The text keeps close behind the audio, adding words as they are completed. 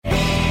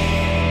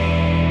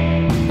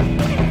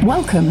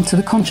Welcome to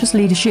the Conscious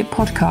Leadership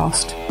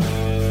Podcast.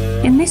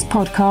 In this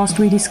podcast,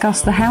 we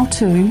discuss the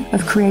how-to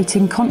of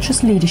creating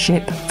conscious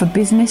leadership for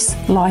business,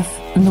 life,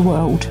 and the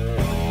world.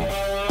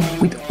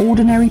 With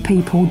ordinary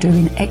people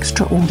doing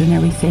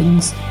extraordinary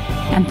things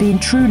and being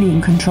truly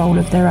in control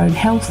of their own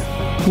health,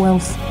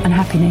 wealth, and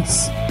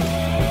happiness.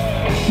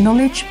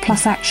 Knowledge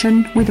plus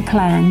action with a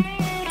plan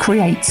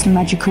creates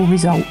magical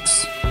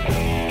results.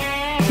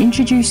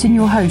 Introducing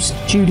your host,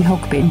 Julie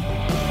Hogbin,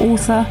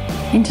 author,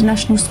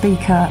 international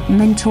speaker,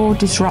 mentor,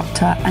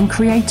 disruptor, and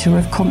creator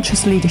of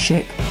conscious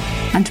leadership,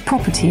 and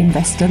property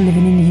investor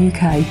living in the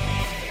UK.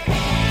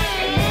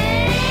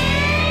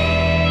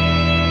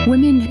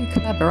 Women who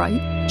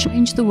collaborate,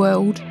 change the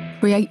world,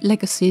 create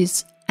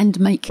legacies, and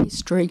make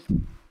history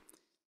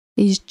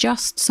is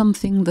just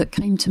something that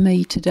came to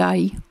me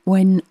today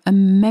when a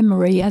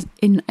memory as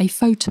in a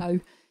photo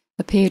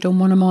appeared on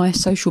one of my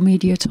social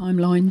media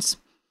timelines.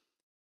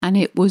 And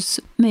it was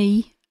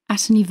me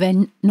at an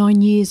event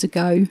 9 years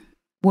ago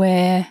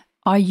where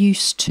I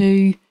used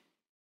to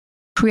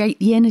create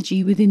the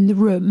energy within the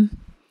room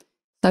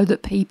so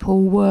that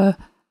people were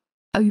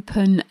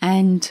open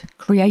and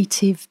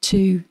creative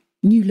to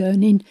new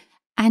learning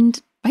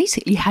and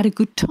basically had a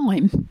good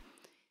time.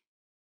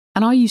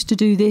 And I used to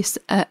do this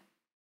at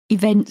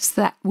events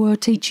that were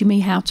teaching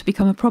me how to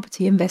become a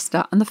property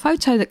investor. And the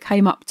photo that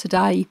came up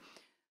today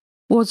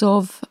was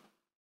of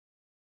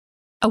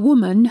a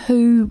woman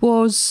who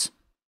was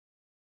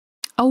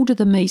older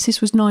than me. So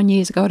this was 9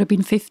 years ago. I'd have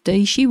been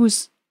 50. She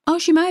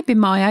may have been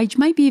my age,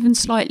 maybe even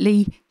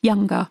slightly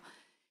younger.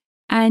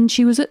 And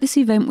she was at this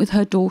event with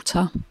her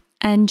daughter.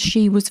 And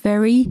she was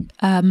very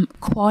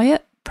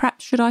quiet,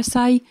 perhaps should I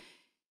say.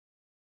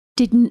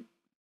 Didn't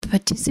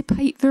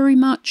participate very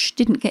much,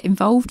 didn't get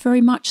involved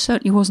very much,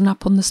 certainly wasn't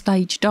up on the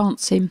stage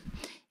dancing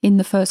in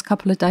the first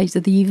couple of days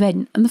of the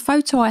event. And the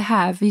photo I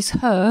have is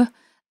her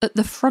at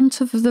the front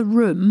of the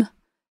room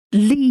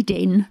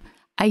leading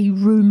a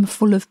room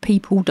full of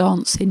people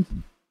dancing.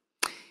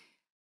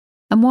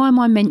 And why am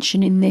I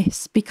mentioning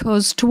this?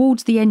 Because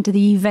towards the end of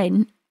the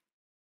event,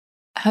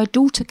 her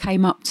daughter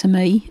came up to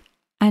me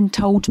and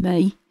told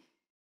me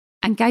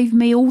and gave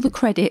me all the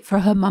credit for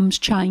her mum's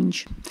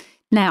change.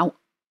 Now,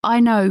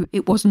 I know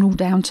it wasn't all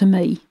down to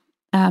me.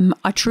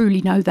 I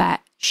truly know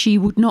that. She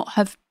would not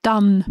have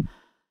done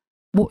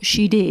what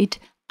she did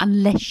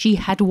unless she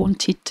had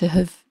wanted to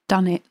have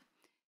done it.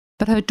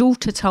 But her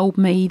daughter told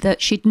me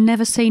that she'd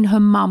never seen her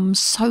mum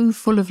so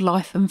full of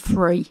life and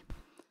free.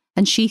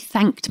 And she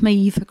thanked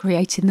me for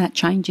creating that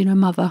change in her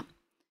mother.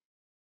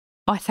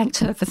 I thanked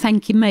her for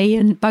thanking me,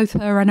 and both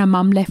her and her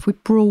mum left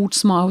with broad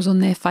smiles on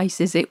their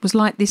faces. It was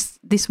like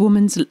this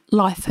woman's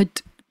life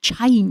had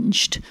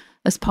changed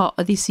as part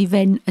of this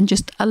event and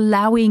just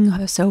allowing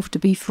herself to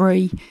be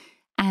free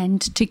and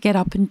to get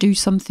up and do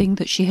something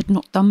that she had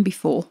not done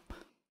before.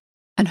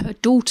 And her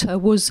daughter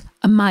was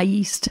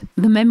amazed.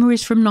 The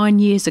memories from 9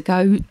 years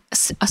ago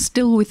are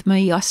still with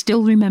me. I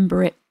still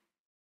remember it.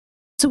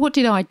 So what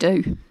did I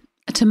do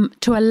to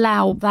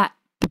allow that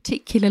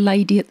particular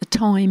lady at the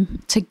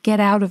time to get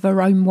out of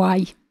her own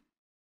way?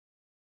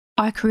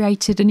 I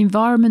created an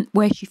environment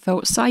where she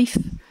felt safe.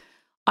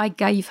 I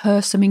gave her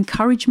some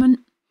encouragement,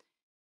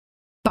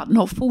 but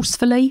not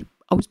forcefully.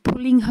 I was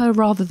pulling her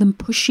rather than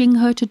pushing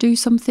her to do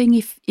something.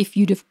 If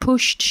you'd have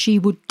pushed, she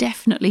would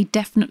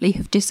definitely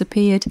have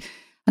disappeared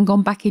and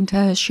gone back into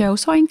her shell.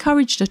 So I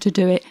encouraged her to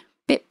do it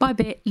bit by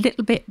bit,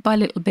 little bit by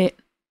little bit.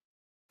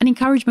 And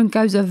encouragement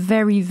goes a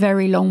very,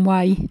 very long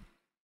way,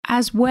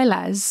 as well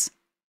as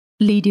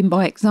leading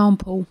by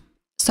example.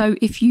 So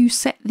if you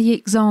set the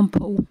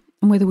example,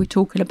 and whether we're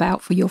talking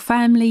about for your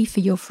family,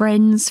 for your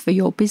friends, for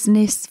your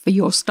business, for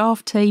your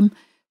staff team,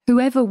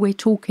 whoever we're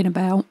talking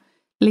about,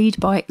 lead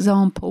by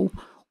example.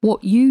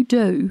 What you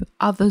do,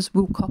 others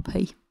will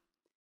copy.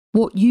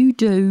 What you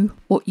do,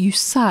 what you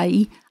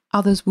say,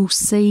 others will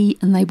see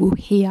and they will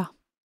hear.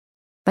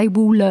 They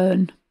will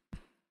learn.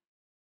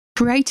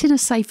 Creating a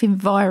safe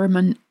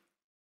environment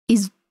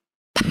is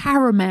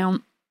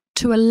paramount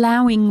to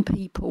allowing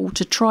people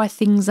to try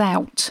things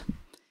out.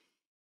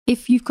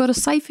 If you've got a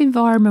safe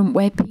environment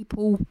where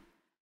people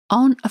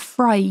aren't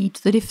afraid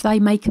that if they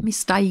make a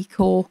mistake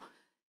or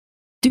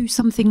do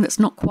something that's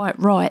not quite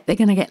right, they're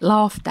going to get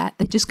laughed at,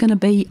 they're just going to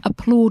be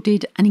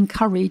applauded and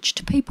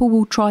encouraged, people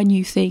will try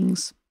new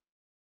things.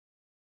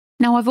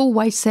 Now, I've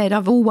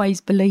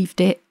always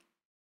believed it.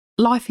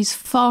 Life is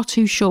far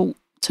too short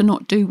to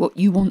not do what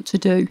you want to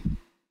do.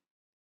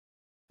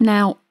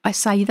 Now, I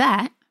say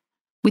that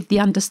with the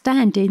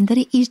understanding that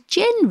it is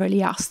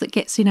generally us that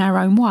gets in our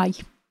own way.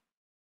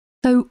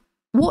 So,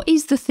 what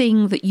is the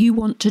thing that you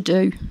want to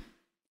do?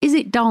 Is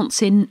it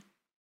dancing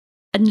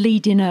and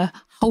leading a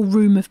whole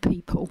room of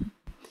people?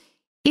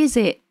 Is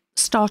it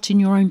starting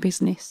your own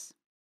business?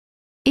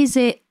 Is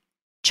it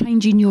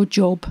changing your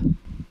job?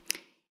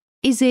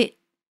 Is it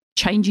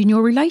changing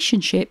your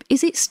relationship?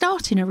 Is it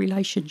starting a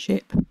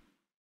relationship?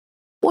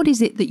 What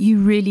is it that you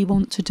really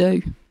want to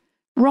do?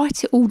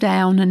 Write it all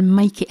down and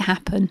make it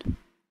happen.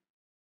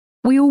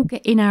 We all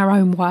get in our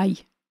own way,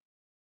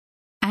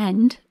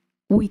 and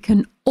we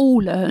can all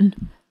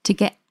learn to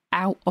get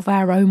out of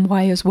our own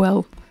way as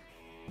well.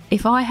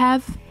 If I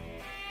have,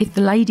 if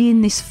the lady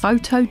in this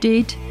photo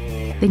did,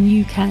 then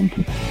you can.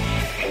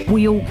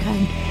 We all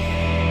can.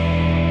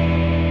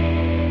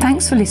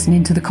 Thanks for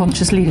listening to the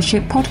Conscious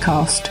Leadership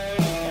Podcast.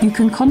 You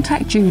can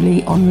contact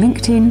Julie on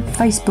LinkedIn,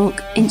 Facebook,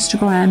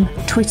 Instagram,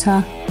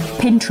 Twitter,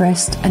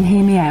 Pinterest, and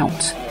hear me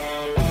out.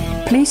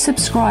 Please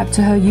subscribe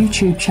to her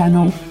YouTube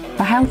channel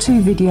for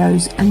how-to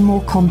videos and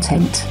more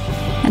content.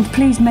 And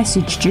please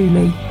message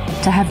Julie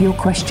to have your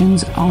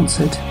questions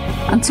answered.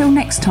 Until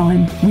next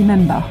time,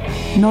 remember,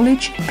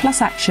 knowledge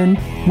plus action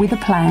with a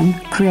plan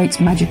creates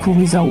magical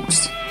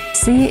results.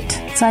 See it,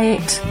 say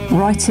it,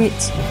 write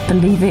it,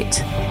 believe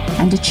it,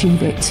 and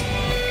achieve it.